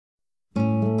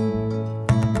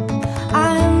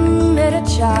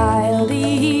child a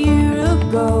year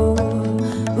ago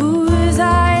whose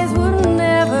eyes would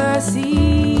never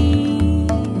see.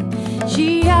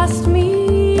 She asked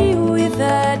me with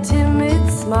a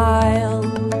timid smile,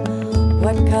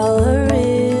 what color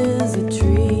is a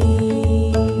tree?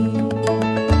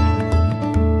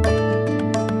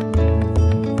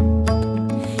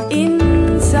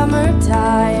 In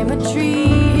summertime a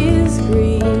tree is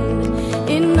green,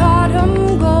 in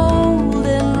autumn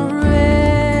golden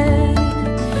red,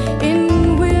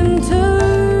 in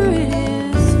winter it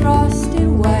is frosted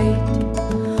white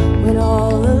when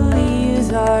all the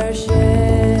leaves are shed.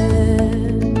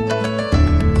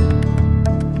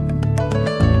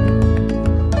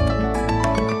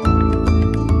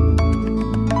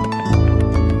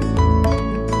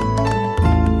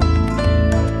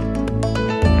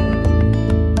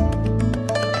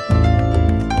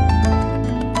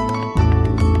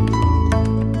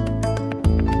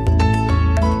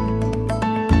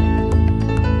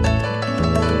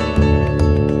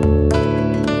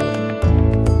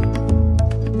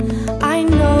 I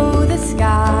know the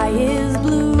sky is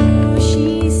blue,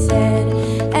 she said,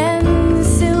 and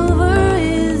silver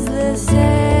is the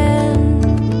sand,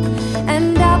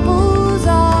 and apples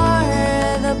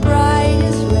are the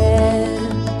brightest red.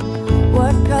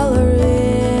 What color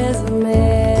is a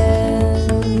man?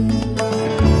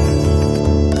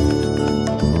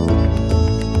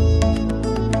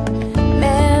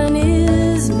 Man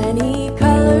is many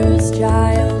colors,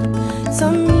 child,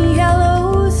 some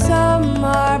yellow, some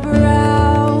are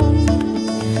brown,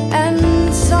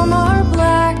 and some are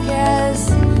black as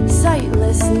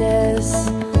sightlessness,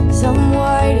 some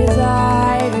white as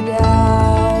eider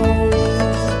down.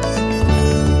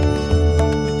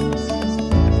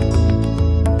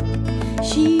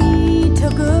 She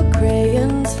took her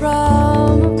crayons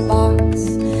from a box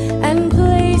and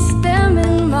placed them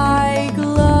in my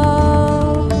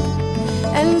glove,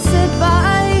 and said,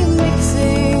 by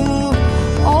mixing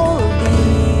all of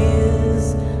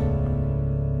these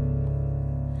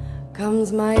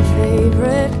comes my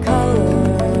favorite color,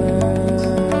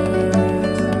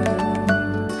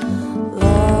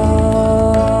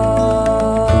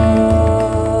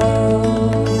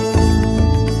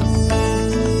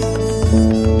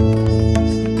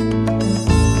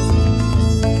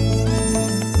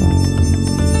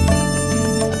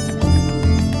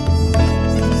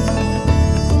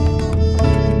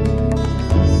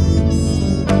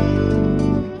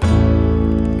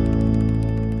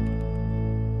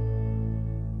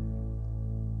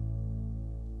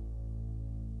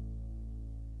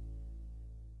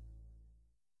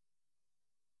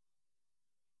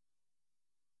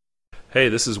 Hey,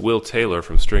 this is Will Taylor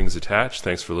from Strings Attached.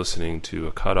 Thanks for listening to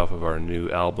a cutoff of our new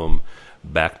album,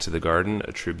 Back to the Garden,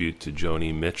 a tribute to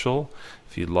Joni Mitchell.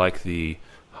 If you'd like the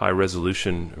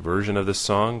high-resolution version of this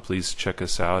song, please check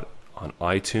us out on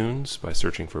iTunes by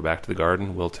searching for Back to the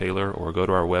Garden, Will Taylor, or go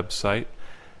to our website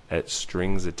at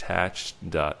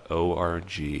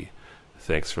stringsattached.org.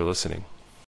 Thanks for listening.